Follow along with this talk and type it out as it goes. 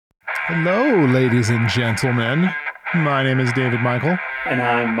Hello, ladies and gentlemen. My name is David Michael. And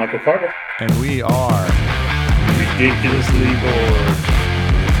I'm Michael Carter. And we are Ridiculously Bored.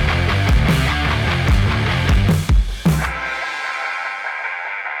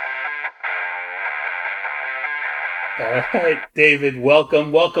 All right, David,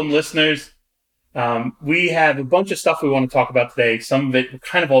 welcome, listeners. We have a bunch of stuff we want to talk about today. Some of it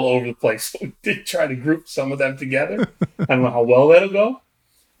kind of all over the place. So we did try to group some of them together. I don't know how well that'll go.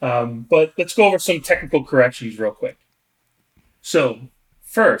 But let's go over some technical corrections real quick. So,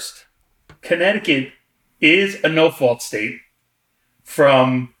 first, Connecticut is a no-fault state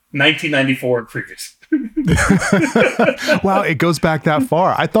from 1994 and previous. Wow, it goes back that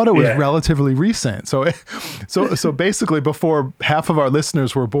far. I thought it was relatively recent. So basically, before half of our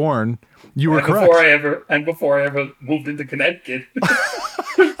listeners were born, you were correct. Before I ever moved into Connecticut.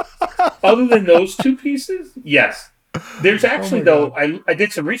 Other than those two pieces, yes. There's actually, I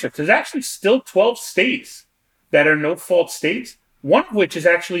did some research. There's actually still 12 states that are no-fault states, one of which is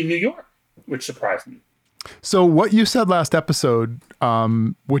actually New York, which surprised me. So what you said last episode,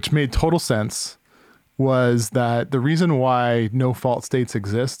 which made total sense, was that the reason why no-fault states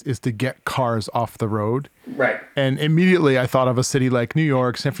exist is to get cars off the road. Right. And immediately I thought of a city like New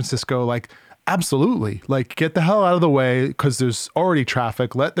York, San Francisco, like, absolutely. Like, get the hell out of the way because there's already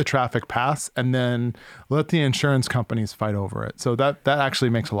traffic. Let the traffic pass and then let the insurance companies fight over it. So that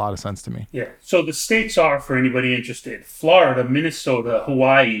actually makes a lot of sense to me. Yeah. So the states are, for anybody interested, Florida, Minnesota,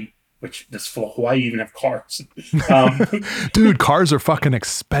 Hawaii, which does Hawaii even have cars? Dude, cars are fucking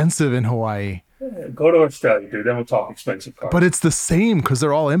expensive in Hawaii. Go to Australia, dude. Then we'll talk expensive cars. But it's the same because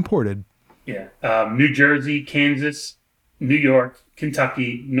they're all imported. Yeah. New Jersey, Kansas, New York,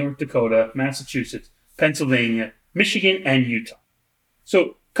 Kentucky, North Dakota, Massachusetts, Pennsylvania, Michigan, and Utah. So,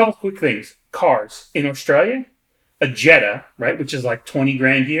 a couple quick things. Cars. In Australia, a Jetta, right, which is like 20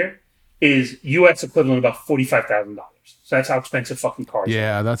 grand here, is U.S. equivalent about $45,000. So that's how expensive fucking cars are.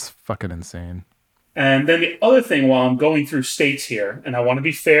 Yeah, that's fucking insane. And then the other thing, while I'm going through states here, and I want to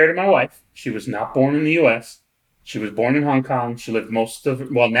be fair to my wife, she was not born in the U.S., she was born in Hong Kong. She lived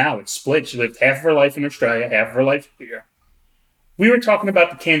now it's split. She lived half of her life in Australia, half of her life here. We were talking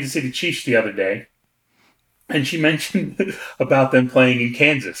about the Kansas City Chiefs the other day, and she mentioned about them playing in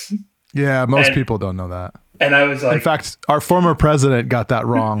Kansas. Yeah, most people don't know that. And I was like... In fact, our former president got that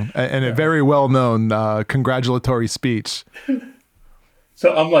wrong in a very well-known congratulatory speech.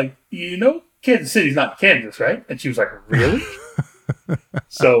 So I'm like, Kansas City's not Kansas, right? And she was like, really?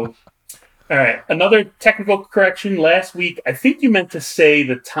 So... All right, another technical correction. Last week, I think you meant to say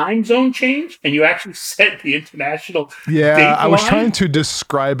the time zone change, and you actually said the international date line. I was trying to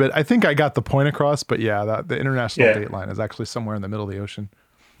describe it. I think I got the point across, but the international date line is actually somewhere in the middle of the ocean.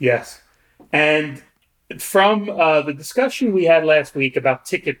 Yes. And from the discussion we had last week about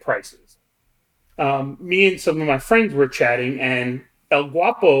ticket prices, me and some of my friends were chatting, and El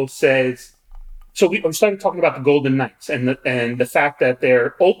Guapo says... So we started talking about the Golden Knights and the fact that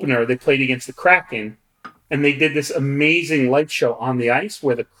their opener, they played against the Kraken, and they did this amazing light show on the ice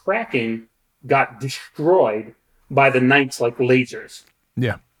where the Kraken got destroyed by the Knights like lasers.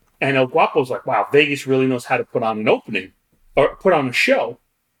 Yeah. And El Guapo's like, wow, Vegas really knows how to put on an opening or put on a show.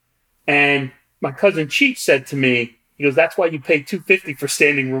 And my cousin Cheech said to me, he goes, that's why you pay $250 for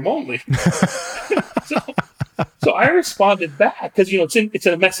standing room only. So I responded back because it's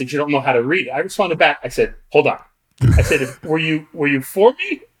in a message, you don't know how to read it. I responded back. I said, "Hold on." I said, "Were you for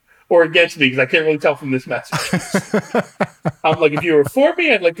me or against me?" Because I can't really tell from this message. I'm like, if you were for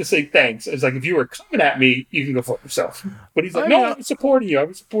me, I'd like to say thanks. It's like if you were coming at me, you can go for yourself. But he's like, "No, I'm supporting you.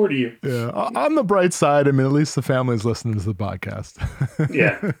 I'm supporting you." Yeah, on the bright side, I mean, at least the family's listening to the podcast.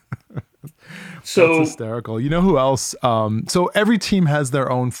 Yeah. So that's hysterical. You know who else? So every team has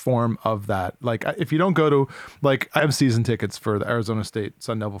their own form of that. Like if you don't go to, like, I have season tickets for the Arizona State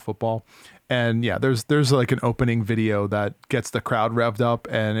Sun Devil football, and there's like an opening video that gets the crowd revved up,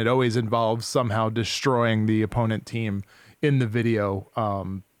 and it always involves somehow destroying the opponent team in the video.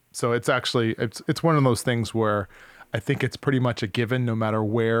 So it's actually it's one of those things where I think it's pretty much a given. No matter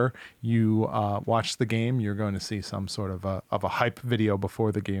where you watch the game, you're going to see some sort of a hype video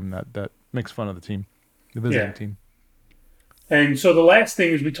before the game that makes fun of the team, the visiting team. And so the last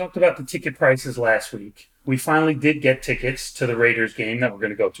thing is we talked about the ticket prices last week. We finally did get tickets to the Raiders game that we're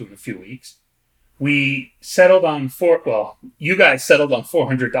going to go to in a few weeks. We settled on you guys settled on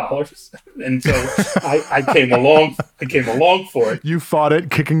 $400, and so I came along for it. You fought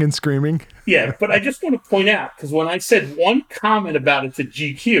it, kicking and screaming. Yeah, but I just want to point out, because when I said one comment about it to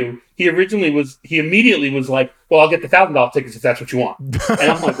GQ, he immediately was like, "Well, I'll get the $1,000 tickets if that's what you want."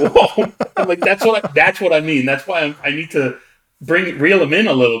 And I'm like, "Whoa!" I'm like, "That's what I mean. That's why I need to reel them in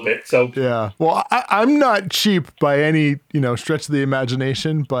a little bit. So Yeah. Well, I'm not cheap by any, stretch of the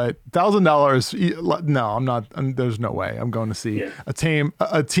imagination, but $1,000. No, I'm not. There's no way I'm going to see yeah. a team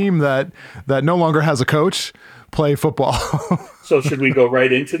that no longer has a coach play football. So should we go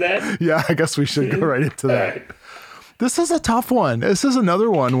right into that? Yeah, I guess we should go right into that. Right. This is a tough one. This is another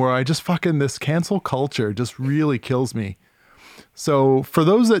one where I just this cancel culture just really kills me. So for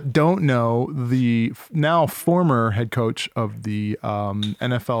those that don't know, the now former head coach of the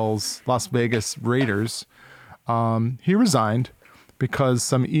NFL's Las Vegas Raiders, he resigned because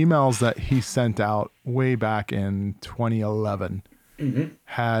some emails that he sent out way back in 2011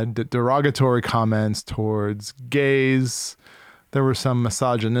 had derogatory comments towards gays. There were some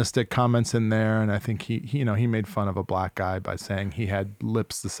misogynistic comments in there, and I think he made fun of a black guy by saying he had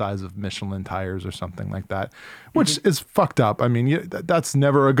lips the size of Michelin tires or something like that, which is fucked up. I mean, that's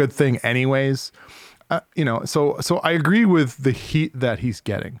never a good thing, anyways. So I agree with the heat that he's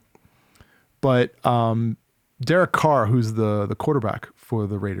getting, but Derek Carr, who's the quarterback for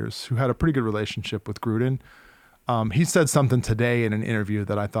the Raiders, who had a pretty good relationship with Gruden, he said something today in an interview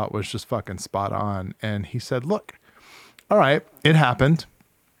that I thought was just fucking spot on, and he said, "Look. All right, it happened.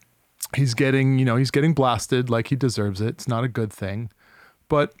 He's getting blasted like he deserves it. It's not a good thing.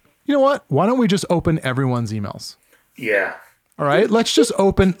 But you know what? Why don't we just open everyone's emails? Yeah. All right, let's just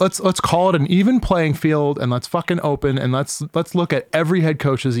open. Let's call it an even playing field, and let's fucking open, and let's look at every head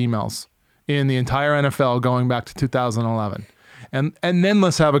coach's emails in the entire NFL going back to 2011, and then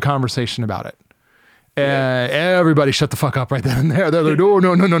let's have a conversation about it." Everybody shut the fuck up right then and there. They're like, no,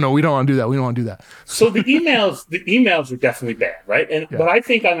 we don't want to do that. We don't want to do that. So the emails are definitely bad, right? But I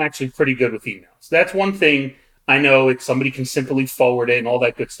think I'm actually pretty good with emails. That's one thing I know. It's somebody can simply forward it and all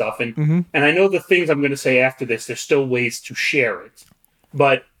that good stuff. And I know the things I'm going to say after this, there's still ways to share it.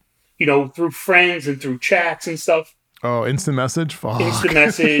 But, through friends and through chats and stuff. Oh, instant message? Fuck. Instant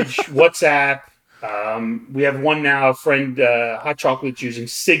message, WhatsApp. We have one now, a friend, Hot Chocolate's using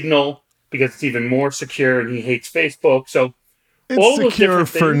Signal, because it's even more secure, and he hates Facebook. So it's all those secure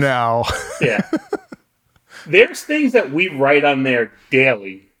for things, now. Yeah. There's things that we write on there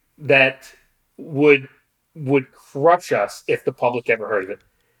daily that would crush us if the public ever heard of it.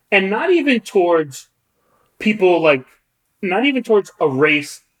 And not even towards people, not even towards a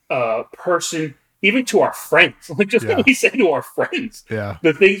race, person, even to our friends. What we say to our friends. Yeah.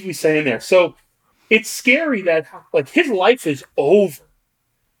 The things we say in there. So it's scary that his life is over.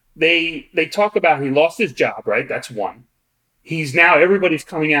 They talk about he lost his job, right? That's one. Everybody's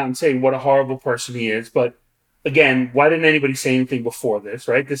coming out and saying what a horrible person he is. But again, why didn't anybody say anything before this,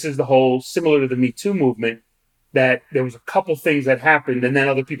 right? This is the whole, similar to the Me Too movement, that there was a couple things that happened and then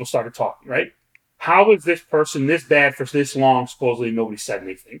other people started talking, right? How is this person this bad for this long? Supposedly nobody said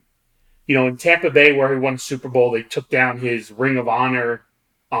anything. In Tampa Bay, where he won a Super Bowl, they took down his Ring of Honor,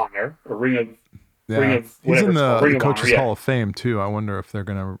 or Ring of He's in the Ring Coaches Honor, Hall of Fame too. I wonder if they're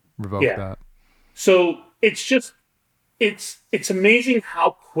going to revoke that. So it's just it's amazing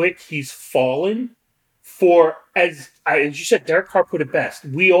how quick he's fallen. For as you said, Derek Carr put it best.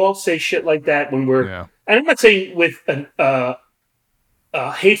 We all say shit like that when we're, and I'm not saying with a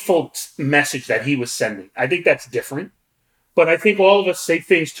hateful message that he was sending. I think that's different. But I think all of us say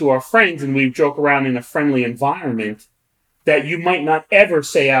things to our friends, and we joke around in a friendly environment that you might not ever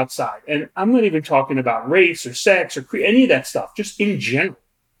say outside. And I'm not even talking about race or sex or any of that stuff, just in general.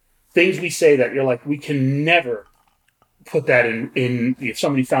 Things we say that you're like, we can never put that in if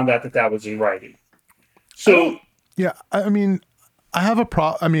somebody found out that was in writing. So I mean, I have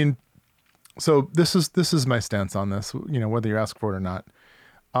a I mean, so this is my stance on this, whether you ask for it or not.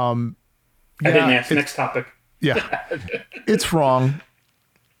 I didn't ask. Next topic. Yeah, it's wrong.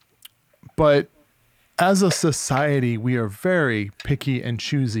 But as a society, we are very picky and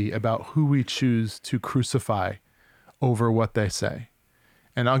choosy about who we choose to crucify over what they say.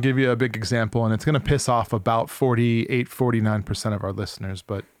 And I'll give you a big example, and it's going to piss off about 49% of our listeners,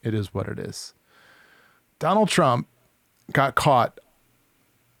 but it is what it is. Donald Trump got caught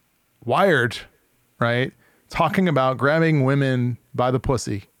wired, right? Talking about grabbing women by the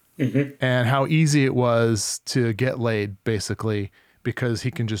pussy and how easy it was to get laid, basically, because he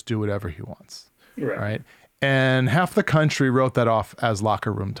can just do whatever he wants. Right. And half the country wrote that off as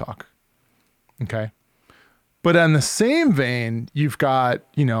locker room talk. Okay. But in the same vein, you've got,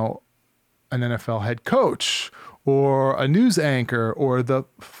 an NFL head coach or a news anchor or the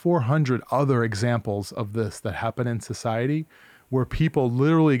 400 other examples of this that happen in society where people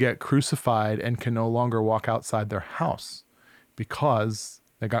literally get crucified and can no longer walk outside their house because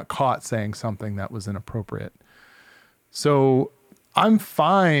they got caught saying something that was inappropriate. So I'm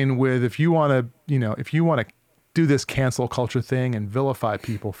fine with if you want to do this cancel culture thing and vilify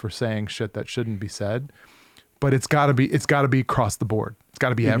people for saying shit that shouldn't be said. But it's gotta be across the board. It's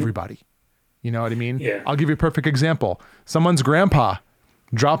gotta be everybody. You know what I mean? Yeah. I'll give you a perfect example. Someone's grandpa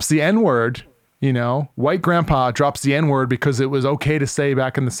drops the N-word, white grandpa drops the N-word because it was okay to say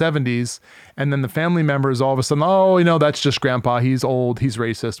back in the 70s. And then the family members all of a sudden, oh, that's just grandpa. He's old. He's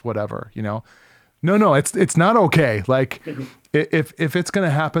racist, whatever, No, it's not okay. Like if it's going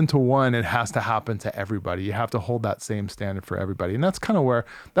to happen to one, it has to happen to everybody. You have to hold that same standard for everybody. And that's kind of where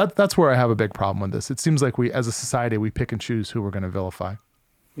that's where I have a big problem with this. It seems like we, as a society, we pick and choose who we're going to vilify.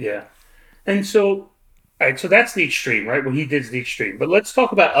 Yeah. And so, all right, so that's the extreme, right? What he did is the extreme. But let's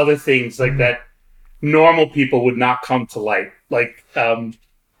talk about other things like that normal people would not come to light. Like,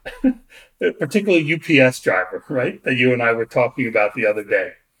 particularly UPS driver, right? That you and I were talking about the other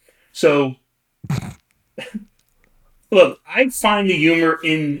day. So, look, I find the humor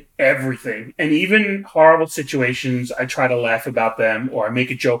in everything. And even horrible situations, I try to laugh about them or I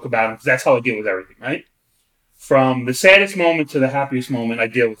make a joke about them because that's how I deal with everything, right? From the saddest moment to the happiest moment, I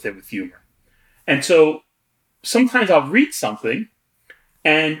deal with it with humor. And so sometimes I'll read something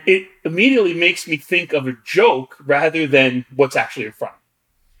and it immediately makes me think of a joke rather than what's actually in front of me.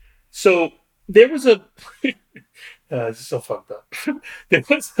 So there was a... this is so fucked up. There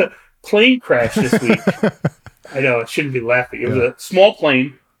was a plane crash this week. I know, I shouldn't be laughing. It was a small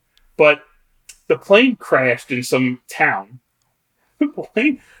plane, but the plane crashed in some town. I'm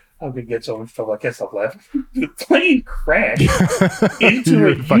going to get so much trouble. I can't stop laughing. The plane crashed into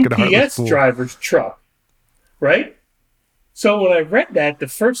a UPS driver's truck, right? So when I read that, the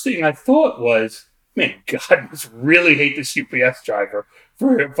first thing I thought was, man, God must really hate this UPS driver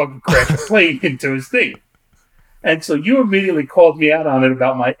for fucking crashing a plane into his thing. And so you immediately called me out on it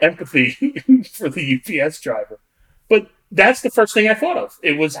about my empathy for the UPS driver. But that's the first thing I thought of.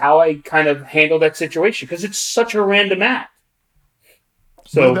 It was how I kind of handled that situation because it's such a random act.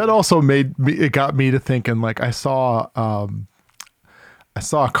 So but that also got me to thinking, like I saw a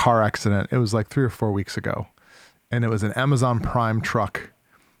car accident. It was like 3 or 4 weeks ago. And it was an Amazon Prime truck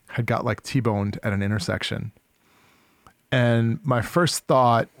had got like T-boned at an intersection. And my first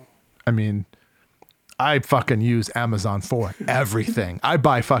thought, I fucking use Amazon for everything. I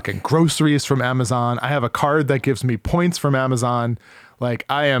buy fucking groceries from Amazon. I have a card that gives me points from Amazon. Like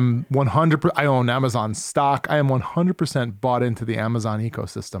I am 100%, I own Amazon stock. I am 100% bought into the Amazon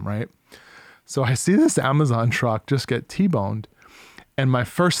ecosystem, right? So I see this Amazon truck just get T-boned. And my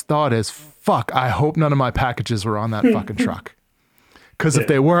first thought is, fuck, I hope none of my packages were on that fucking truck. Because if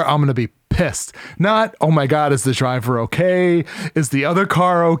they were, I'm going to be pissed. Not, oh my God, is the driver okay? Is the other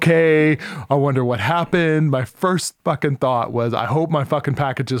car okay? I wonder what happened. My first fucking thought was, I hope my fucking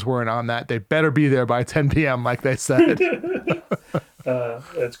packages weren't on that. They better be there by 10 p.m. like they said.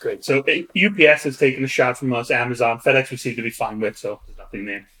 That's great. So UPS has taken a shot from us. Amazon, FedEx we seem to be fine with, so there's nothing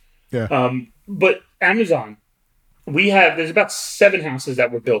there. Yeah. But Amazon, there's about 7 houses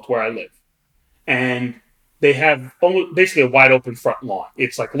that were built where I live. And they have basically a wide open front lawn.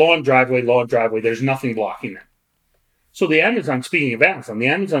 It's like lawn, driveway. There's nothing blocking them. So speaking of Amazon, the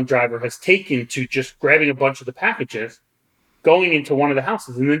Amazon driver has taken to just grabbing a bunch of the packages, going into one of the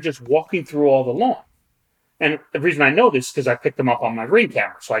houses, and then just walking through all the lawn. And the reason I know this is because I picked them up on my Ring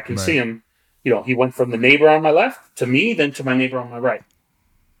camera, so I can see him. He went from the neighbor on my left to me, then to my neighbor on my right.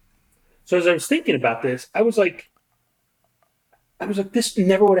 So as I was thinking about this, I was like, this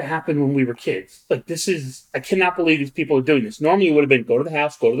never would have happened when we were kids. Like, I cannot believe these people are doing this. Normally it would have been go to the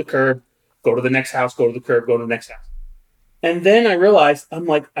house, go to the curb, go to the next house, go to the curb, go to the next house. And then I realized, I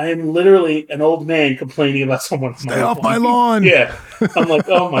am literally an old man complaining about someone. Stay off my lawn. Yeah. I'm like,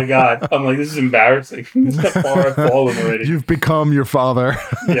 oh my God. I'm like, this is embarrassing. This is how far I've fallen already. You've become your father.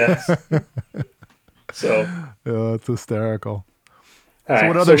 Yes. So. Yeah, that's hysterical. Right,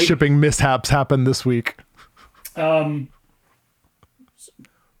 what other shipping mishaps happened this week? So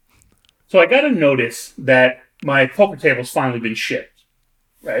I got a notice that my poker table's finally been shipped,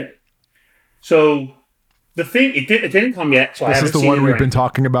 right? So the thing, it didn't come yet, so I haven't seen it. This is the one we've been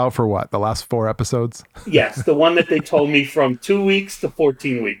talking about for what, the last 4 episodes? Yes, the one that they told me from 2 weeks to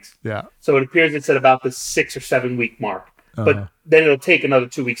 14 weeks. Yeah. So it appears it's at about the 6 or 7 week mark. But then it'll take another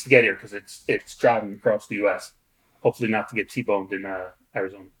 2 weeks to get here because it's driving across the U.S. Hopefully not to get T-boned in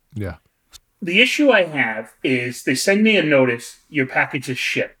Arizona. Yeah. The issue I have is they send me a notice, your package is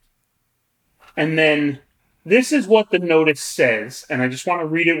shipped. And then this is what the notice says, and I just want to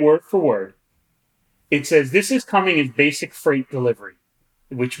read it word for word. It says, this is coming as basic freight delivery,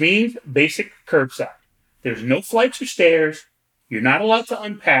 which means basic curbside. There's no flights or stairs. You're not allowed to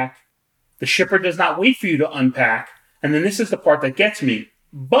unpack. The shipper does not wait for you to unpack. And then this is the part that gets me.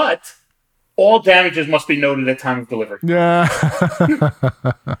 But all damages must be noted at time of delivery. Yeah.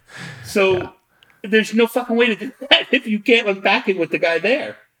 So there's no fucking way to do that if you can't unpack it with the guy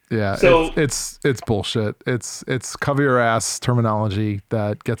there. Yeah, So it's bullshit. It's cover your ass terminology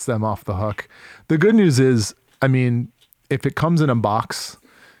that gets them off the hook. The good news is, I mean, if it comes in a box,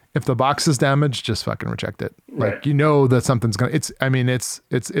 if the box is damaged, just fucking reject it. Like, Right. you know that something's gonna. It's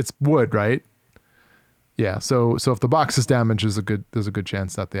wood, right? Yeah. So if the box is damaged, there's a good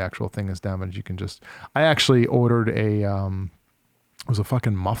chance that the actual thing is damaged. You can just. I actually ordered it was a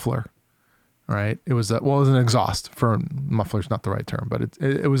fucking muffler. Right. It was it was an exhaust for muffler's not the right term, but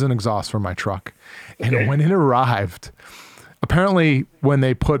it was an exhaust for my truck. And Okay. when it arrived, apparently when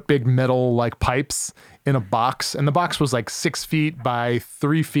they put big metal like pipes in a box, and the box was like 6 feet by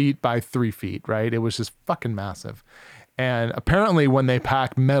 3 feet by 3 feet, right? It was just fucking massive. And apparently when they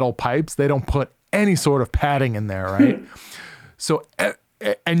pack metal pipes, they don't put any sort of padding in there, right? So,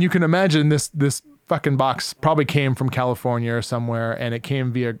 and you can imagine this fucking box probably came from California or somewhere, and it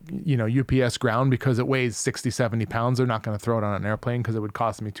came via, UPS ground because it weighs 60, 70 pounds. They're not going to throw it on an airplane because it would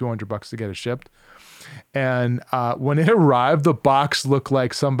cost me $200 to get it shipped. And when it arrived, the box looked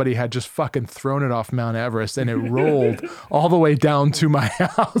like somebody had just fucking thrown it off Mount Everest, and it rolled all the way down to my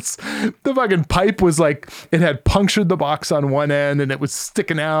house. The fucking pipe was like, it had punctured the box on one end and it was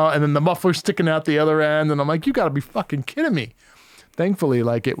sticking out, and then the muffler sticking out the other end. And I'm like, you gotta be fucking kidding me. Thankfully,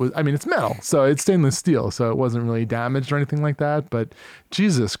 like it's metal, so it's stainless steel, so it wasn't really damaged or anything like that. But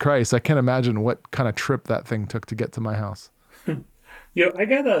Jesus Christ, I can't imagine what kind of trip that thing took to get to my house. I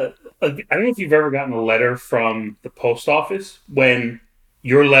got I don't know if you've ever gotten a letter from the post office when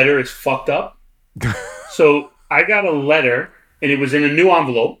your letter is fucked up. So I got a letter, and it was in a new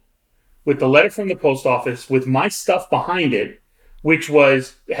envelope with the letter from the post office with my stuff behind it, which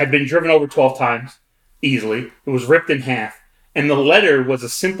had been driven over 12 times easily. It was ripped in half. And the letter was a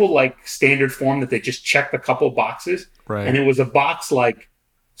simple, like, standard form that they just checked a couple boxes. Right. And it was a box like,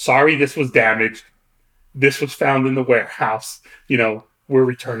 sorry, this was damaged. This was found in the warehouse. We're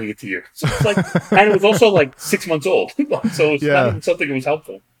returning it to you. So it's like, and it was also like 6 months old. So it's not even something that was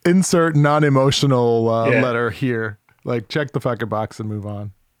helpful. Insert non-emotional Yeah. letter here. Like, check the fucking box and move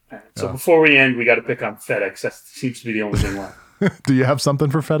on. So before we end, we got to pick on FedEx. That seems to be the only thing left. Do you have something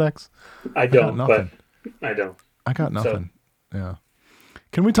for FedEx? I don't, but nothing. I don't. I got nothing. Yeah.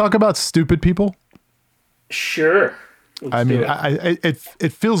 Can we talk about stupid people? Sure. I mean, it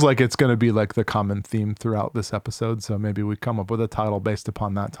feels like it's going to be like the common theme throughout this episode. So maybe we come up with a title based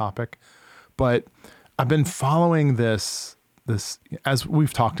upon that topic. But I've been following this as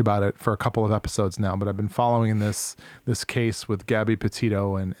we've talked about it for a couple of episodes now, but I've been following this case with Gabby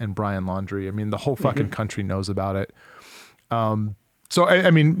Petito and Brian Laundrie. I mean, the whole fucking country knows about it. So,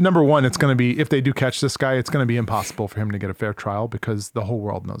 I mean, number one, it's going to be, if they do catch this guy, it's going to be impossible for him to get a fair trial because the whole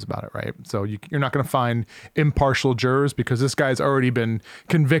world knows about it, right? So you're not going to find impartial jurors because this guy's already been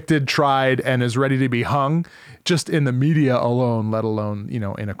convicted, tried, and is ready to be hung just in the media alone, let alone,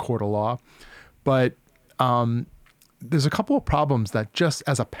 in a court of law. But there's a couple of problems that just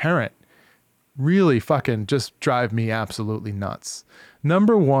as a parent really fucking just drive me absolutely nuts.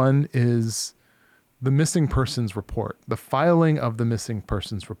 Number one is the missing persons report, the filing of the missing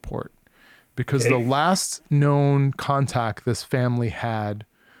persons report, because the last known contact this family had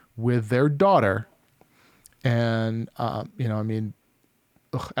with their daughter, and,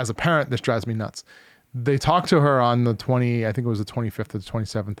 as a parent, this drives me nuts. They talked to her on the 25th or the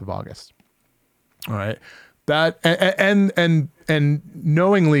 27th of August. All right. That, and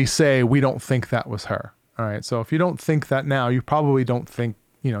knowingly say, we don't think that was her. All right. So if you don't think that now, you probably don't think,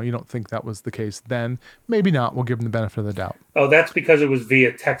 you don't think that was the case then. Maybe not. We'll give them the benefit of the doubt. Oh, that's because it was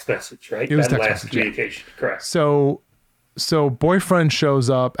via text message, right? It was that text last message, communication. Yeah. Correct. So boyfriend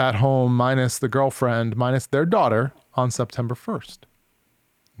shows up at home minus the girlfriend, minus their daughter on September 1st.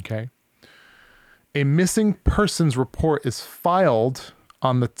 Okay. A missing persons report is filed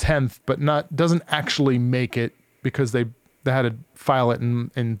on the 10th, but doesn't actually make it because they had to file it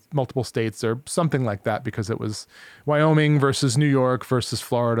in multiple states or something like that, because it was Wyoming versus New York versus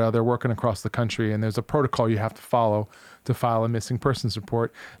Florida. They're working across the country, and there's a protocol you have to follow to file a missing persons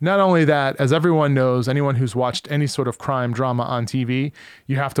report. Not only that, as everyone knows, anyone who's watched any sort of crime drama on TV,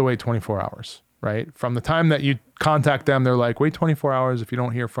 you have to wait 24 hours, right? From the time that you contact them, they're like, wait 24 hours. If you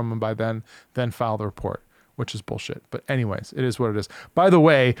don't hear from them by then file the report, which is bullshit. But anyways, it is what it is. By the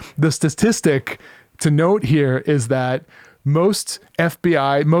way, the statistic to note here is that most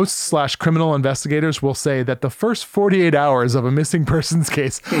criminal investigators will say that the first 48 hours of a missing persons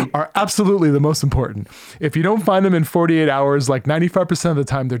case are absolutely the most important. If you don't find them in 48 hours, like 95% of the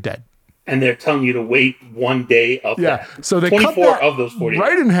time, they're dead. And they're telling you to wait 1 day of that. So they 24 cut that of those 48.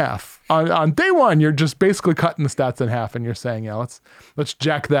 right in half. on day one, you're just basically cutting the stats in half, and you're saying, yeah, let's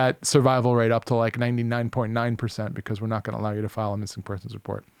jack that survival rate up to like 99.9% because we're not going to allow you to file a missing persons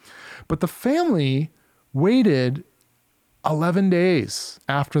report. But the family waited 11 days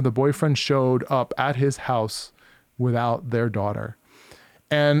after the boyfriend showed up at his house without their daughter.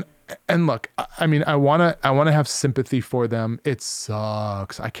 And look, I mean, I want to have sympathy for them. It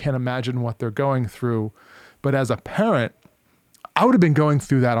sucks. I can't imagine what they're going through. But as a parent, I would have been going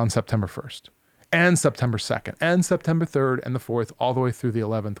through that on September 1st and September 2nd and September 3rd and the 4th, all the way through the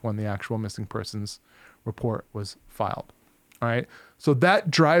 11th when the actual missing persons report was filed. All right. So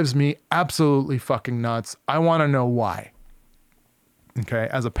that drives me absolutely fucking nuts. I want to know why. Okay.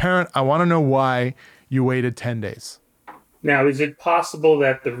 As a parent, I want to know why you waited 10 days. Now, is it possible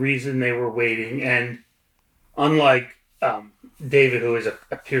that the reason they were waiting, and unlike David, who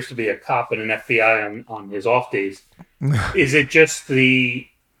appears to be a cop and an FBI on his off days, is it just you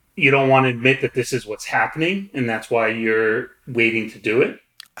don't want to admit that this is what's happening, and that's why you're waiting to do it?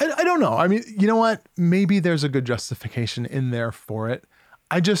 I don't know. I mean, you know what? Maybe there's a good justification in there for it.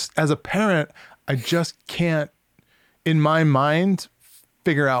 As a parent, I just can't, in my mind,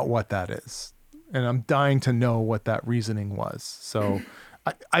 figure out what that is. And I'm dying to know what that reasoning was. So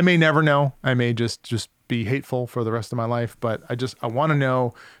I may never know. I may just be hateful for the rest of my life, but I want to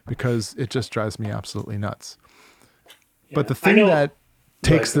know because it just drives me absolutely nuts. Yeah, but the thing that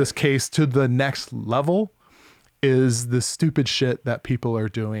takes this case to the next level is the stupid shit that people are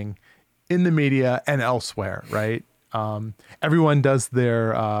doing in the media and elsewhere, right? Everyone does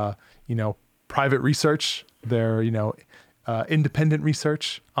their, private research, their, independent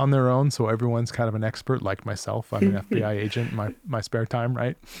research on their own. So everyone's kind of an expert, like myself. I'm an FBI agent in my spare time,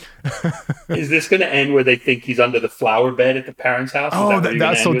 right? Is this going to end where they think he's under the flower bed at the parents' house?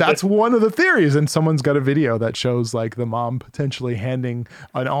 That's one of the theories. And someone's got a video that shows like the mom potentially handing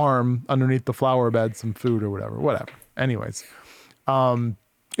an arm underneath the flower bed some food or whatever. Anyways,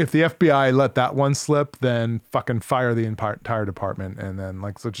 if the FBI let that one slip, then fucking fire the entire department and then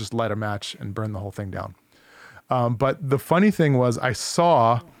so just light a match and burn the whole thing down. But the funny thing was I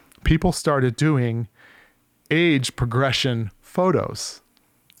saw people started doing age progression photos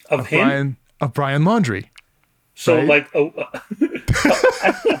of him? Brian Laundrie. So right? I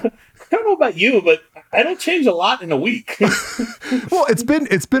don't know about you, but I don't change a lot in a week. Well, it's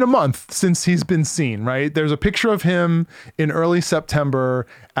been a month since he's been seen, right? There's a picture of him in early September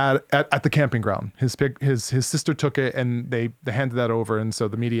at the camping ground. His sister took it and they handed that over. And so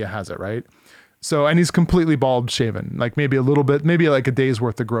the media has it, right? So, and he's completely bald shaven, like maybe a little bit, maybe like a day's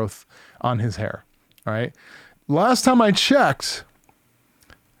worth of growth on his hair. All right. Last time I checked,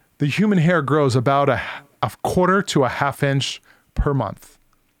 the human hair grows about a quarter to a half inch per month.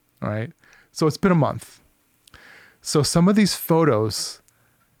 All right. So it's been a month. So some of these photos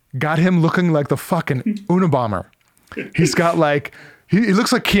got him looking like the fucking Unabomber. He's got like, he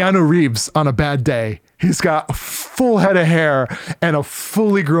looks like Keanu Reeves on a bad day. He's got a full head of hair and a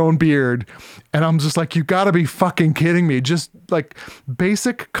fully grown beard. And I'm just like, you gotta be fucking kidding me. Just like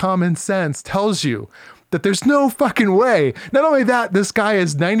basic common sense tells you that there's no fucking way. Not only that, this guy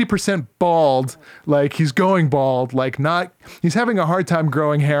is 90% bald. Like he's going bald, he's having a hard time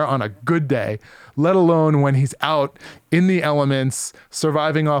growing hair on a good day, let alone when he's out in the elements,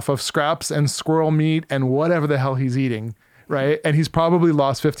 surviving off of scraps and squirrel meat and whatever the hell he's eating, right? And he's probably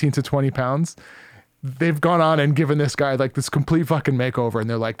lost 15 to 20 pounds. They've gone on and given this guy like this complete fucking makeover. And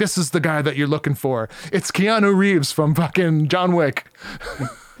they're like, this is the guy that you're looking for. It's Keanu Reeves from fucking John Wick.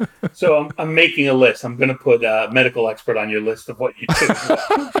 So I'm making a list. I'm going to put a medical expert on your list of what you do.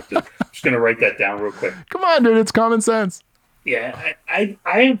 I'm just going to write that down real quick. Come on, dude. It's common sense. Yeah.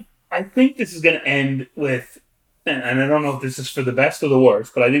 I think this is going to end with, and I don't know if this is for the best or the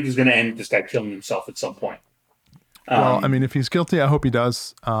worst, but I think this is going to end with this guy killing himself at some point. Well, I mean, if he's guilty, I hope he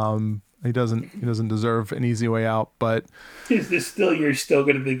does. He doesn't deserve an easy way out, but is this you're still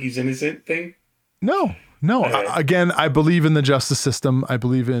going to think he's innocent thing? No. Okay. Again, I believe in the justice system. I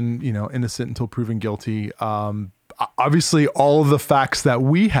believe in, innocent until proven guilty. Obviously all of the facts that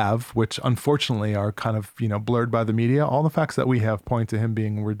we have, which unfortunately are kind of, blurred by the media, all the facts that we have point to him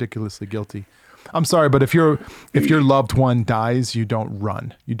being ridiculously guilty. I'm sorry, but if your loved one dies, you don't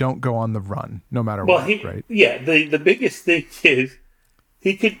run. You don't go on the run, no matter what, right? Yeah. The biggest thing is,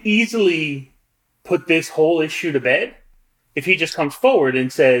 he could easily put this whole issue to bed if he just comes forward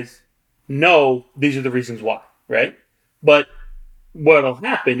and says, no, these are the reasons why, right? But what'll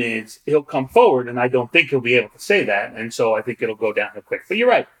happen is he'll come forward, and I don't think he'll be able to say that, and so I think it'll go down real quick. But you're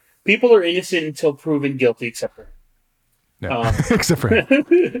right. People are innocent until proven guilty, except for him. Yeah. Except for him.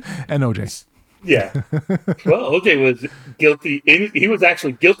 And OJ. Yeah. Well, OJ was guilty. He was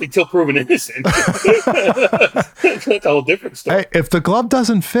actually guilty till proven innocent. That's a whole different story. Hey, if the glove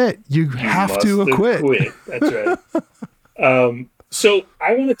doesn't fit, you You have must to have acquit. quit. That's right. So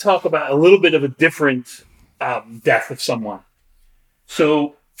I want to talk about a little bit of a different death of someone.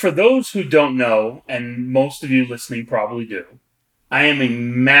 So for those who don't know, and most of you listening probably do, I am a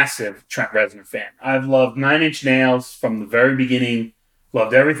massive Trent Reznor fan. I've loved Nine Inch Nails from the very beginning.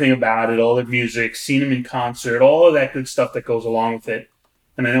 Loved everything about it, all their music, seen him in concert, all of that good stuff that goes along with it.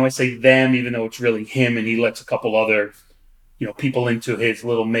 And I know I say them, even though it's really him, and he lets a couple other, people into his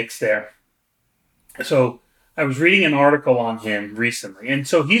little mix there. So I was reading an article on him recently, and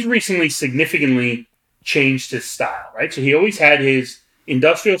so he's recently significantly changed his style, right? So he always had his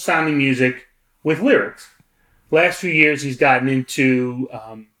industrial sounding music with lyrics. Last few years, he's gotten into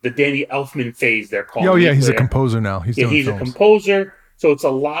the Danny Elfman phase. They're calling Oh yeah, it, he's a where- composer now. He's doing he's a films. composer, so it's a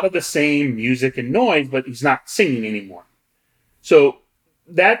lot of the same music and noise, but he's not singing anymore. So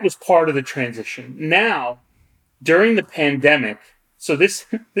that was part of the transition. Now, during the pandemic, so this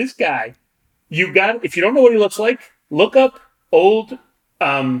this guy, if you don't know what he looks like, look up old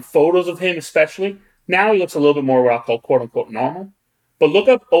photos of him, especially. Now he looks a little bit more what I'll call quote unquote normal. But look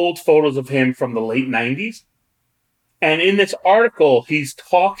up old photos of him from the late 90s. And in this article, he's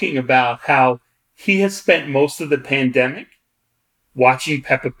talking about how he has spent most of the pandemic watching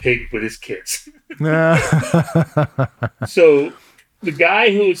Peppa Pig with his kids. So the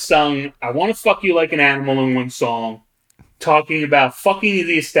guy who sung "I Want to Fuck You Like an Animal" in one song, talking about fucking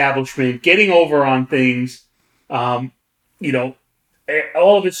the establishment, getting over on things. All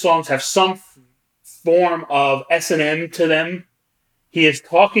of his songs have some form of S&M to them. He is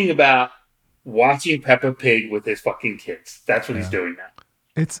talking about watching Peppa Pig with his fucking kids. That's what he's doing now.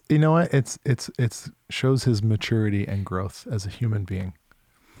 It's it's shows his maturity and growth as a human being.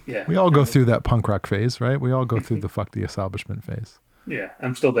 Yeah. We all go through that punk rock phase, right? We all go through the fuck the establishment phase. Yeah,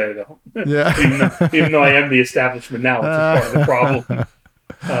 I'm still there though. Yeah. even though I am the establishment now, it's a part of the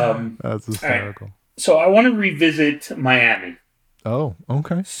problem. That's hysterical. Right. So I want to revisit Miami. Oh,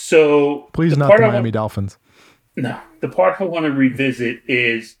 okay. So Please the not part the I Miami want- Dolphins. No, the part I want to revisit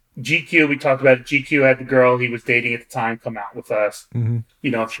is GQ. We talked about it. GQ had the girl he was dating at the time come out with us.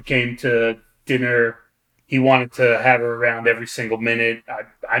 Mm-hmm. She came to dinner. He wanted to have her around every single minute.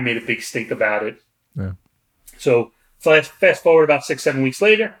 I made a big stink about it. Yeah. So fast forward about 6-7 weeks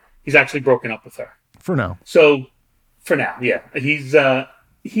later, he's actually broken up with her. For now. So for now, yeah, he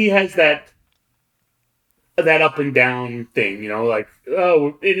has that up and down thing, like,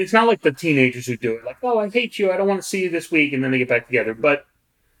 oh, it's not like the teenagers who do it, like, oh, I hate you, I don't want to see you this week, and then they get back together. But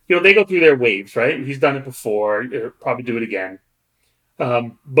they go through their waves, right? He's done it before, he'll probably do it again.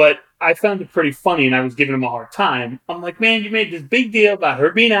 But I found it pretty funny, and I was giving him a hard time. I'm like, man, you made this big deal about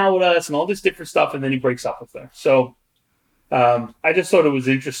her being out with us and all this different stuff, and then he breaks up with her. So I just thought it was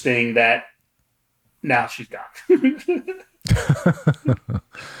interesting that now she's gone.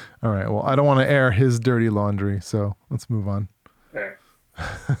 All right. Well, I don't want to air his dirty laundry, so let's move on. All right.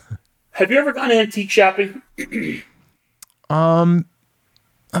 Have you ever gone antique shopping? I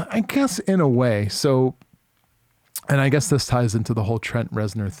guess in a way. So, and I guess this ties into the whole Trent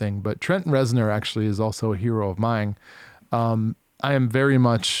Reznor thing, but Trent Reznor actually is also a hero of mine. I am very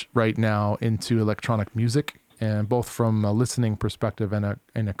much right now into electronic music, and both from a listening perspective and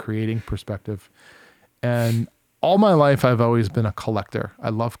a creating perspective. And all my life, I've always been a collector. I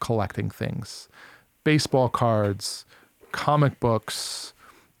love collecting things, baseball cards, comic books.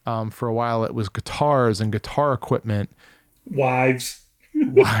 For a while, it was guitars and guitar equipment. Wives.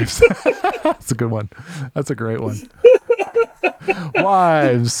 That's a good one. That's a great one.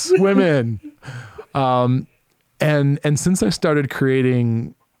 Wives, women. And since I started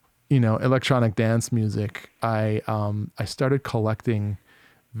creating, electronic dance music, I started collecting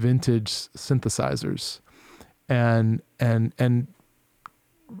vintage synthesizers. And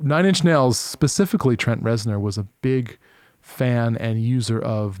Nine Inch Nails, specifically Trent Reznor, was a big fan and user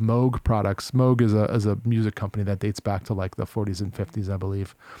of Moog products. Moog is a music company that dates back to like the 40s and 50s, I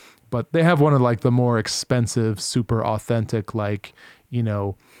believe. But they have one of like the more expensive, super authentic, like,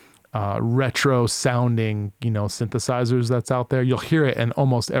 retro sounding, synthesizers that's out there. You'll hear it in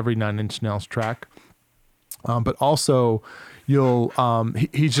almost every Nine Inch Nails track. But also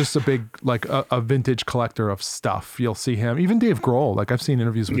he's just a big, like a vintage collector of stuff. You'll see him, even Dave Grohl. Like I've seen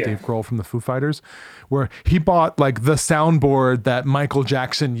interviews with Dave Grohl from the Foo Fighters where he bought like the soundboard that Michael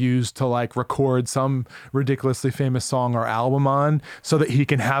Jackson used to like record some ridiculously famous song or album on so that he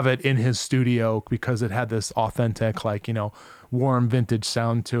can have it in his studio because it had this authentic, like, warm vintage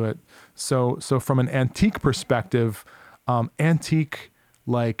sound to it. So from an antique perspective, antique,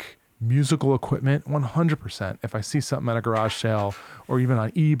 like musical equipment, 100%. If I see something at a garage sale or even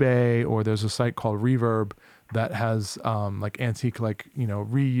on eBay, or there's a site called Reverb that has like antique, like, you know,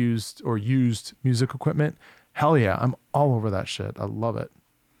 reused or used music equipment, hell yeah, I'm all over that shit. I love it.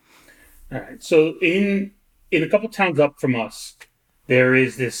 All right. So in a couple towns up from us, there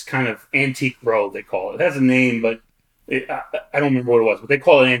is this kind of antique row, they call it. It has a name, but I don't remember what it was, but they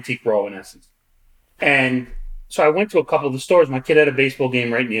call it antique row in essence. And so I went to a couple of the stores. My kid had a baseball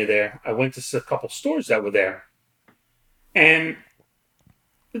game right near there. I went to a couple of stores that were there. And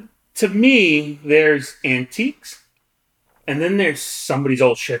to me, there's antiques, and then there's somebody's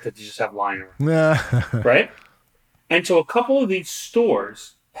old shit that they just have lying around. Right? And so a couple of these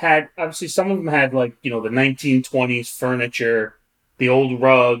stores had, obviously, some of them had, like, you know, the 1920s furniture, the old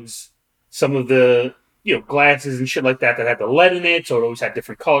rugs, some of the, you know, glasses and shit like that that had the lead in it, so it always had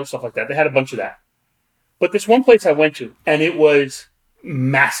different colors, stuff like that. They had a bunch of that. But this one place I went to, and it was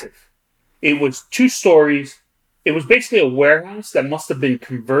massive. It was 2 stories. It was basically a warehouse that must have been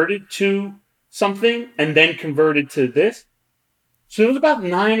converted to something and then converted to this. So there was about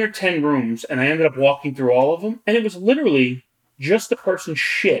 9 or 10 rooms, and I ended up walking through all of them, and it was literally just the person's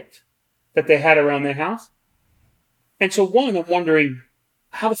shit that they had around their house. And so, one, I'm wondering,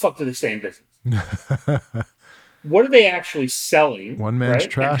 how the fuck do they stay in business? What are they actually selling? One man's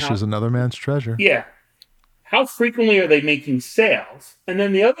trash is another man's treasure. Yeah. How frequently are they making sales? And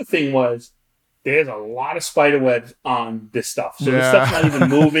then the other thing was, there's a lot of spider webs on this stuff. So the stuff's not even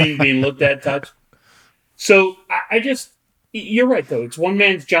moving, being looked at, touched. So I just, you're right though. It's one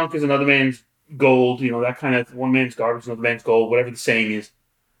man's junk is another man's gold, you know, that kind of one man's garbage, another man's gold, whatever the saying is.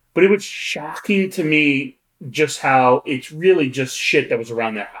 But it was shocking to me just how it's really just shit that was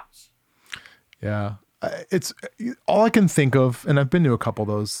around their house. Yeah. It's all I can think of, and I've been to a couple of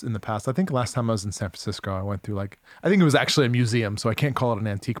those in the past. I think last time I was in San Francisco, I went through I think it was actually a museum, so I can't call it an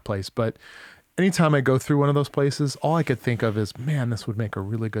antique place, but anytime I go through one of those places, all I could think of is, man, this would make a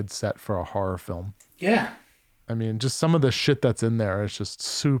really good set for a horror film. Yeah. I mean, just some of the shit that's in there is just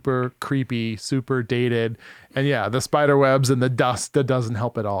super creepy, super dated. And yeah, the spider webs and the dust, that doesn't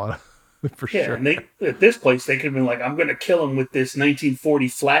help at all. For sure. And at this place, they could have been like, I'm going to kill him with this 1940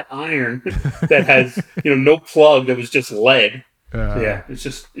 flat iron that has, you know, no plug, that was just lead. So yeah, it's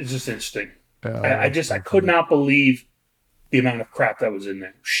just interesting. I could not believe the amount of crap that was in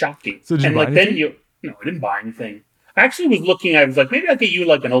there. Shocking. So did you buy anything? No, I didn't buy anything. I actually was looking, I was like, maybe I'll get you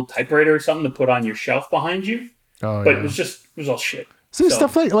like an old typewriter or something to put on your shelf behind you. But it was all shit. See,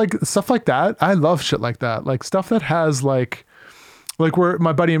 stuff like that. I love shit like that. Like stuff that has like where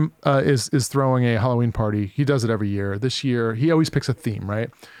my buddy is throwing a Halloween party. He does it every year. This year, he always picks a theme,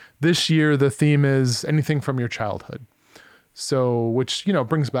 right? This year, the theme is anything from your childhood. So, which, you know,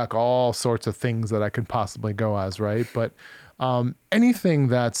 brings back all sorts of things that I could possibly go as, right? But anything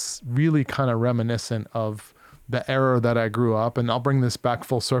that's really kind of reminiscent of the era that I grew up, and I'll bring this back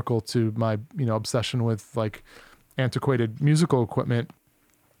full circle to my, you know, obsession with like antiquated musical equipment.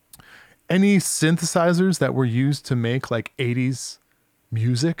 Any synthesizers that were used to make like 80s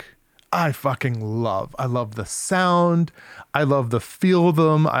music, I fucking love. I love the sound. I love the feel of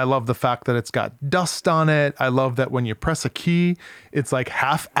them. I love the fact that it's got dust on it. I love that when you press a key, it's like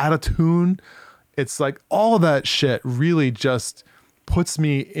half out of tune. It's like all of that shit really just puts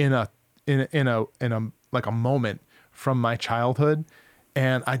me in a like a moment from my childhood.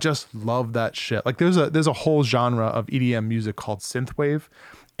 And I just love that shit. Like there's a whole genre of EDM music called synthwave.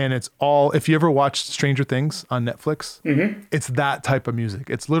 And it's all, if you ever watched Stranger Things on Netflix, it's that type of music.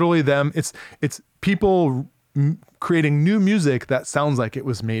 It's literally them. It's people creating new music that sounds like it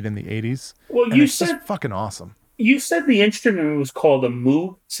was made in the 80s. Well, and it's just fucking awesome. You said the instrument was called a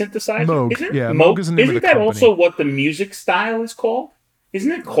Moog synthesizer. Moog, is it? yeah. Moog is the name of the company. Isn't that also what the music style is called?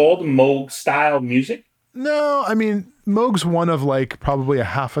 Isn't it called Moog style music? No, I mean, Moog's one of like probably a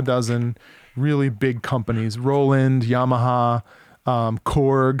half a dozen really big companies. Roland, Yamaha,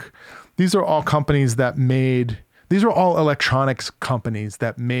 Korg. These are all companies that made, these are all electronics companies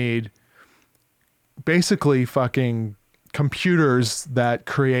that made basically fucking computers that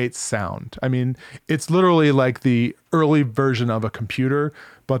create sound. I mean, it's literally like the early version of a computer,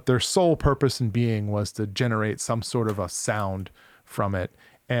 but their sole purpose in being was to generate some sort of a sound from it.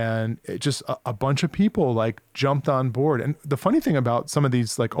 And it just a bunch of people like jumped on board. And the funny thing about some of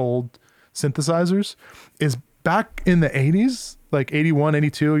these like old synthesizers is back in the 80s, like 81,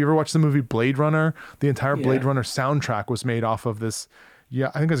 82, you ever watch the movie Blade Runner? The entire Blade Runner soundtrack was made off of this.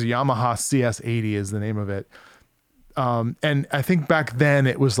 Yeah, I think it's a Yamaha CS80 is the name of it. And I think back then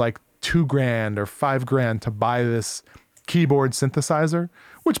it was like $2,000 or $5,000 to buy this keyboard synthesizer,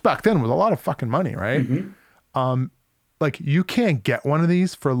 which back then was a lot of fucking money, right? like you can't get one of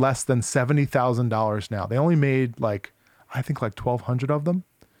these for less than $70,000 now. They only made like, I think like 1,200 of them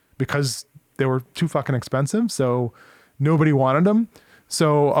because they were too fucking expensive. So nobody wanted them.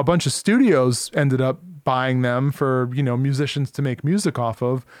 So a bunch of studios ended up buying them for, you know, musicians to make music off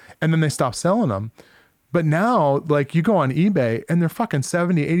of, and then they stopped selling them. But now, like, you go on eBay and they're fucking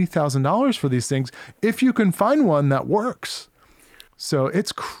 $70,000, $80,000 for these things if you can find one that works. So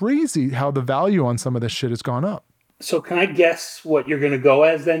it's crazy how the value on some of this shit has gone up. So can I guess what you're going to go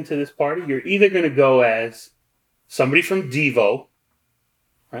as then to this party? You're either going to go as somebody from Devo,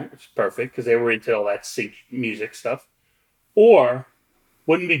 right? Which is perfect because they were into all that sync music stuff. Or,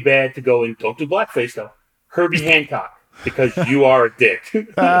 wouldn't be bad to go in, don't do blackface though, Herbie Hancock, because you are a dick. So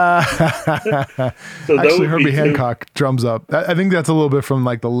actually, Herbie Hancock drums up. I think that's a little bit from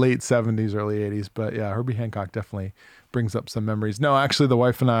like the late 70s, early 80s. But yeah, Herbie Hancock definitely brings up some memories. No, actually, the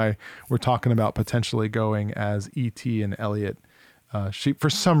wife and I were talking about potentially going as E.T. and Elliot. She, for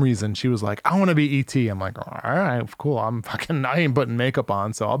some reason, she was like, I want to be E.T. I'm like, all right, cool. I ain't putting makeup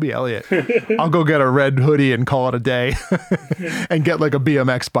on, so I'll be Elliot. I'll go get a red hoodie and call it a day and get like a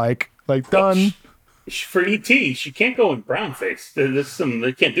BMX bike. Like, done. For E.T., she can't go in brown face. They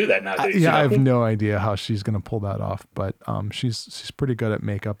can't do that nowadays. Yeah, you know? I have no idea how she's going to pull that off, but she's pretty good at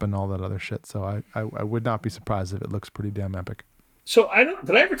makeup and all that other shit. So I would not be surprised if it looks pretty damn epic. So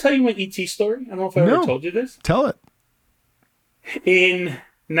did I ever tell you my E.T. story? I don't know if I ever told you this. Tell it. In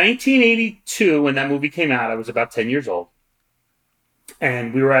 1982, when that movie came out, I was about 10 years old.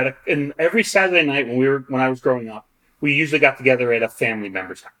 And we were and every Saturday night when I was growing up, we usually got together at a family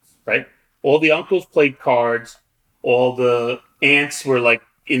member's house, right? All the uncles played cards. All the aunts were like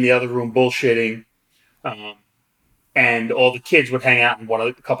in the other room bullshitting. And all the kids would hang out in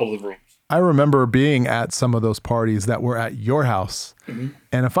a couple of the rooms. I remember being at some of those parties that were at your house. Mm-hmm.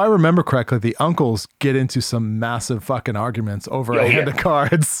 And if I remember correctly, the uncles get into some massive fucking arguments over a hand of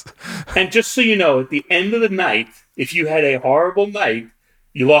cards. And just so you know, at the end of the night, if you had a horrible night,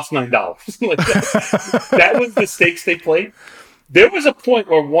 you lost $9. Like that was the stakes they played. There was a point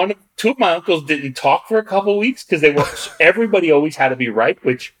where two of my uncles didn't talk for a couple of weeks because everybody always had to be right,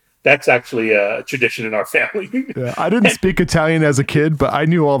 which that's actually a tradition in our family. Yeah, I didn't speak Italian as a kid, but I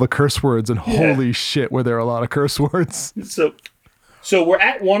knew all the curse words, and holy shit, were there a lot of curse words. So we're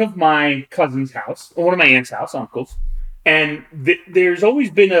at one of my cousin's house, or one of my aunt's house, uncles, and there's always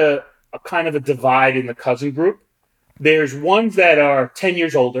been a kind of a divide in the cousin group. There's ones that are 10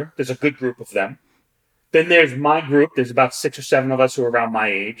 years older. There's a good group of them. Then there's my group. There's about 6 or 7 of us who are around my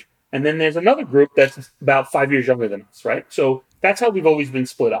age. And then there's another group that's about 5 years younger than us, right? So that's how we've always been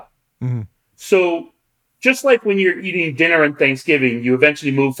split up. Mm-hmm. So just like when you're eating dinner on Thanksgiving, you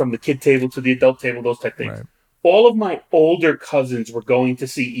eventually move from the kid table to the adult table, those type of things. Right. All of my older cousins were going to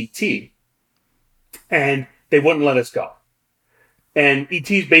see E.T. and they wouldn't let us go. And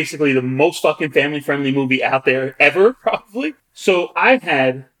E.T. is basically the most fucking family-friendly movie out there ever, probably. So I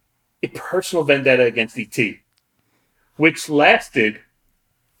had a personal vendetta against E.T., which lasted,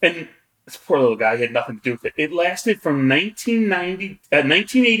 and this poor little guy had nothing to do with it. It lasted from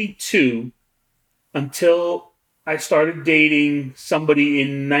 1982 until I started dating somebody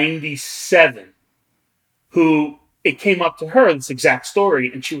in 97 who it came up to her, this exact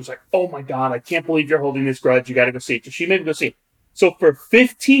story, and she was like, oh my God, I can't believe you're holding this grudge. You got to go see it. So she made me go see it. So for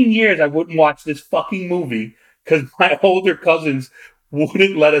 15 years, I wouldn't watch this fucking movie because my older cousins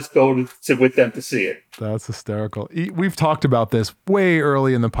wouldn't let us go with them to see it. That's hysterical. We've talked about this way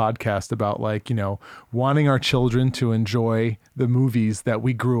early in the podcast about like, you know, wanting our children to enjoy the movies that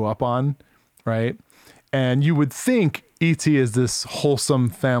we grew up on, right? And you would think E.T. is this wholesome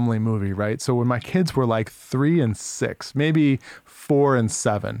family movie, right? So when my kids were like 3 and 6, maybe 4 and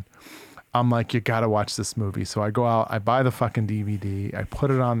 7, I'm like, you got to watch this movie. So I go out, I buy the fucking DVD, I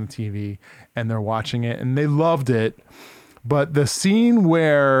put it on the TV, and they're watching it, and they loved it. But the scene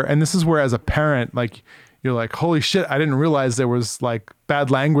where, and this is where as a parent, like, you're like, holy shit, I didn't realize there was like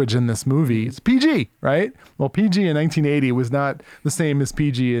bad language in this movie. It's PG, right? Well, PG in 1980 was not the same as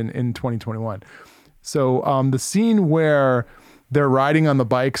PG in 2021. So the scene where they're riding on the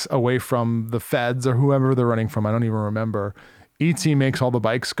bikes away from the feds or whoever they're running from, I don't even remember. E.T. makes all the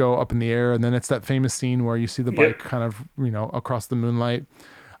bikes go up in the air. And then it's that famous scene where you see the bike kind of, you know, across the moonlight.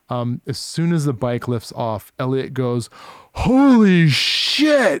 As soon as the bike lifts off, Elliot goes, holy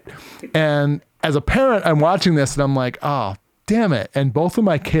shit. And as a parent, I'm watching this and I'm like, oh, damn it. And both of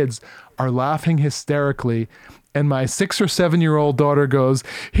my kids are laughing hysterically. And my 6 or 7-year-old daughter goes,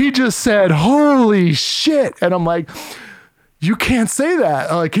 he just said, holy shit. And I'm like, you can't say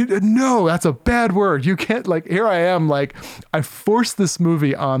that. Like, no, that's a bad word. You can't, like, here I am, like, I forced this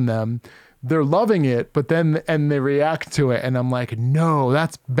movie on them. they're loving it, but then and they react to it, and I'm like, no,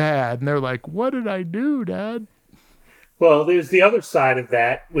 that's bad. And they're like, what did I do, Dad? Well, there's the other side of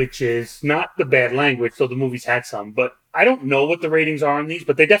that, which is not the bad language. So the movies had some, but I don't know what the ratings are on these,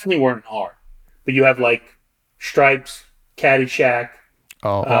 but they definitely weren't R. But you have like Stripes, Caddyshack.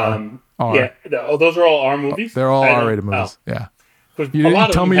 Oh, R. Yeah. Those are all R movies. They're all R-rated movies. Yeah. You A lot didn't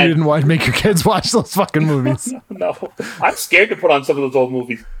of tell them me you didn't make your kids watch those fucking movies. No, I'm scared to put on some of those old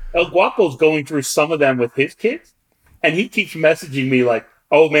movies. El Guapo's going through some of them with his kids, and he keeps messaging me like,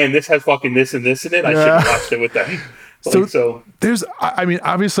 "Oh man, this has fucking this and this in it. I should have watched it with them." So there's, I mean,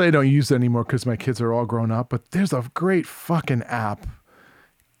 obviously I don't use it anymore because my kids are all grown up, but there's a great fucking app.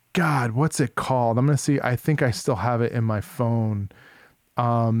 God, what's it called? I'm going to see. I think I still have it in my phone.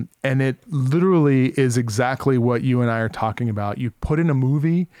 And it literally is exactly what you and I are talking about. You put in a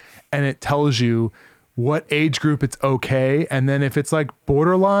movie and it tells you what age group it's okay. And then if it's like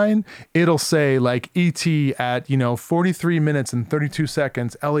borderline, it'll say like ET at, 43 minutes and 32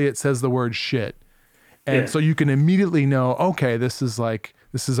 seconds, Elliot says the word shit. And so you can immediately know, okay, this is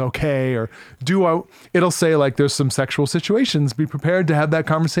okay. Or it'll say like, there's some sexual situations. Be prepared to have that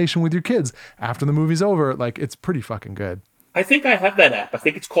conversation with your kids after the movie's over. Like, it's pretty fucking good. I think I have that app. I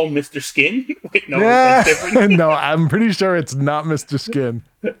think it's called Mr. Skin. Wait, no, that's different. No, I'm pretty sure it's not Mr. Skin.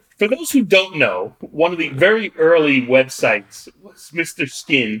 For those who don't know, one of the very early websites was Mr.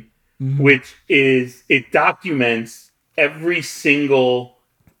 Skin, which it documents every single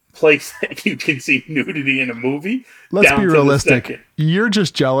place that you can see nudity in a movie. Let's be realistic. You're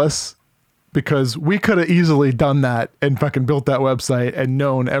just jealous because we could have easily done that and fucking built that website and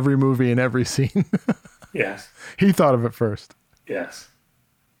known every movie and every scene. Yes. He thought of it first. Yes.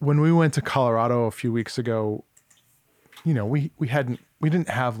 When we went to Colorado a few weeks ago, we didn't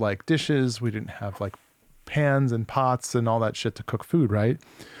have like dishes, we didn't have like pans and pots and all that shit to cook food, right?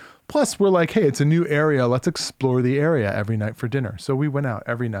 Plus we're like, hey, it's a new area, let's explore the area every night for dinner. So we went out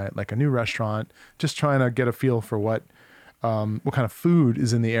every night, like a new restaurant, just trying to get a feel for what kind of food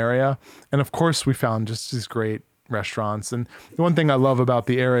is in the area. And of course we found just these great restaurants. And the one thing I love about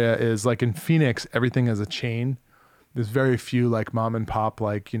the area is like in Phoenix, everything is a chain. There's very few like mom and pop,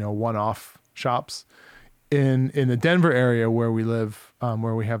 like, one-off shops. In the Denver area where we live,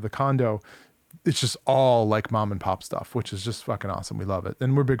 where we have the condo, it's just all like mom and pop stuff, which is just fucking awesome. We love it.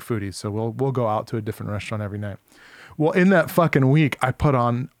 And we're big foodies. So we'll go out to a different restaurant every night. Well, in that fucking week, I put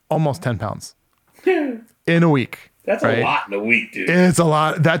on almost 10 pounds in a week. That's right? A lot in a week, dude. It's a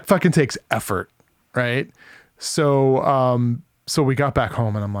lot. That fucking takes effort. Right. So we got back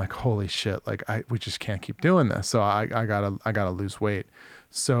home and I'm like, holy shit, like we just can't keep doing this. So I gotta lose weight.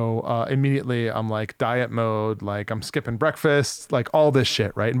 So immediately I'm like diet mode, like I'm skipping breakfast, like all this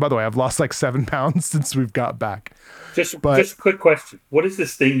shit, right? And by the way, I've lost like 7 pounds since we've got back. Just a quick question. What is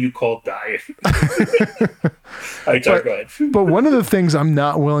this thing you call diet? Go ahead. But one of the things I'm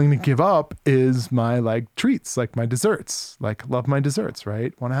not willing to give up is my like treats, like my desserts. Like love my desserts,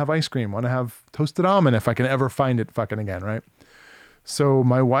 right? Want to have ice cream, want to have toasted almond if I can ever find it fucking again, right? So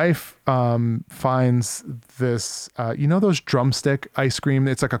my wife finds this, those drumstick ice cream.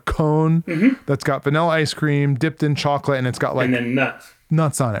 It's like a cone that's got vanilla ice cream dipped in chocolate, and it's got like and then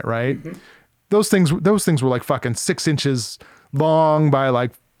nuts on it, right? Those things were like fucking 6 inches long by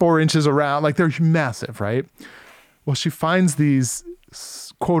like 4 inches around, like they're massive, right? Well, she finds these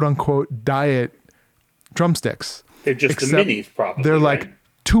quote unquote diet drumsticks. They're just the minis, probably. They're like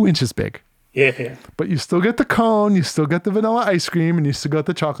 2 inches big. Yeah. But you still get the cone, you still get the vanilla ice cream, and you still got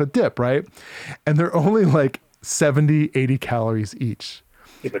the chocolate dip, right? And they're only like 70, 80 calories each.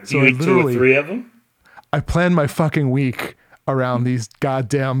 Yeah, but do you eat 2 or 3 of them? I plan my fucking week around these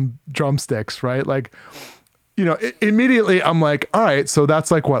goddamn drumsticks, right? Like, immediately I'm like, all right, so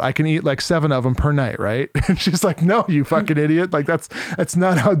that's like what? I can eat like 7 of them per night, right? And she's like, no, you fucking idiot. Like that's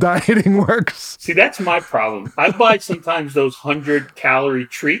not how dieting works. See, that's my problem. I buy sometimes those 100-calorie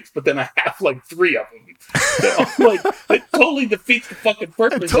treats, but then I have like 3 of them. So I'm like, it totally defeats the fucking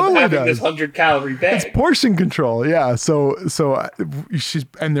purpose of having this 100-calorie bag. It's portion control, yeah. So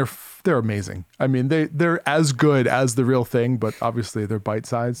they're amazing. I mean, they're as good as the real thing, but obviously they're bite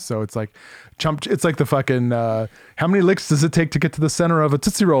sized. So it's like it's like the fucking how many licks does it take to get to the center of a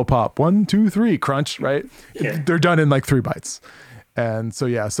Tootsie Roll pop? 1, 2, 3, crunch, right? Yeah. They're done in like 3 bites. And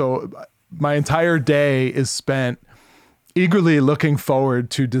so so my entire day is spent eagerly looking forward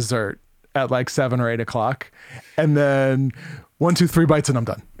to dessert at like 7 or 8 o'clock, and then 1, 2, 3 bites and I'm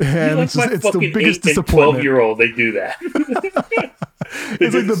done. And it's the biggest 8 and 12-year-old. They do that.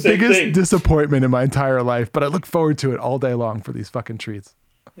 It's like the biggest disappointment in my entire life, but I look forward to it all day long for these fucking treats.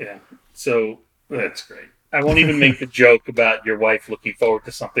 Yeah. So that's great. I won't even make the joke about your wife looking forward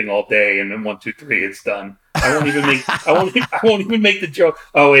to something all day, and then 1, 2, 3, it's done. I won't even make. I won't even make the joke.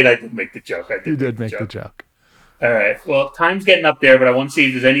 Oh wait, I did make the joke. You did make the joke. All right. Well, time's getting up there, but I want to see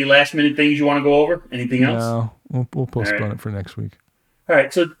if there's any last minute things you want to go over. Anything else? No, we'll postpone it for next week. All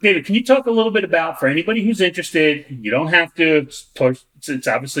right. So, David, can you talk a little bit about, for anybody who's interested, you don't have to, it's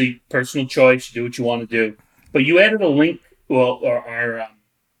obviously personal choice, do what you want to do, but you added a link, our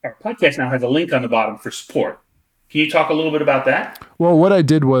podcast now has a link on the bottom for support. Can you talk a little bit about that? Well, what I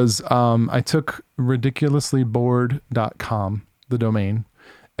did was I took ridiculouslybored.com, the domain,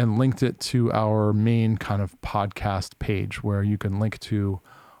 and linked it to our main kind of podcast page where you can link to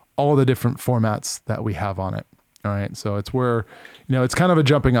all the different formats that we have on it. All right. So it's where, it's kind of a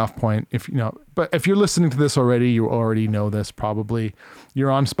jumping off point but if you're listening to this already, you already know this probably.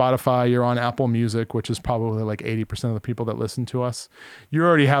 You're on Spotify, you're on Apple Music, which is probably like 80% of the people that listen to us. You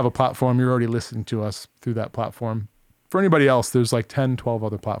already have a platform. You're already listening to us through that platform. For anybody else, there's like 10, 12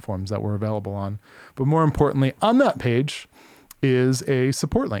 other platforms that we're available on. But more importantly, on that page is a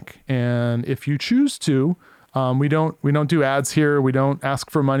support link. And if you choose to, we don't do ads here. We don't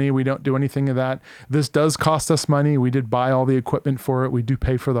ask for money. We don't do anything of that. This does cost us money. We did buy all the equipment for it. We do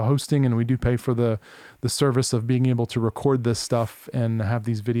pay for the hosting, and we do pay for the service of being able to record this stuff and have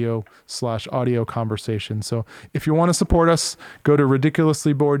these video/audio conversations. So if you want to support us, go to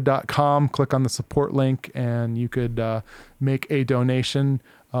ridiculouslybored.com, click on the support link, and you could make a donation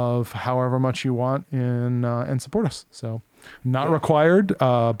of however much you want and support us. So not required,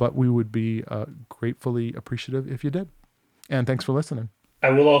 but we would be gratefully appreciative if you did. And thanks for listening. I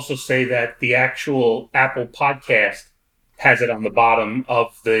will also say that the actual Apple podcast has it on the bottom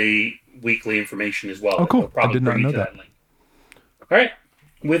of the weekly information as well. Oh, cool. I did not know that. Link. All right.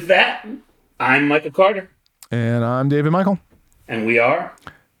 With that, I'm Michael Carter. And I'm David Michael. And we are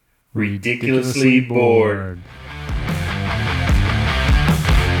Ridiculously Bored.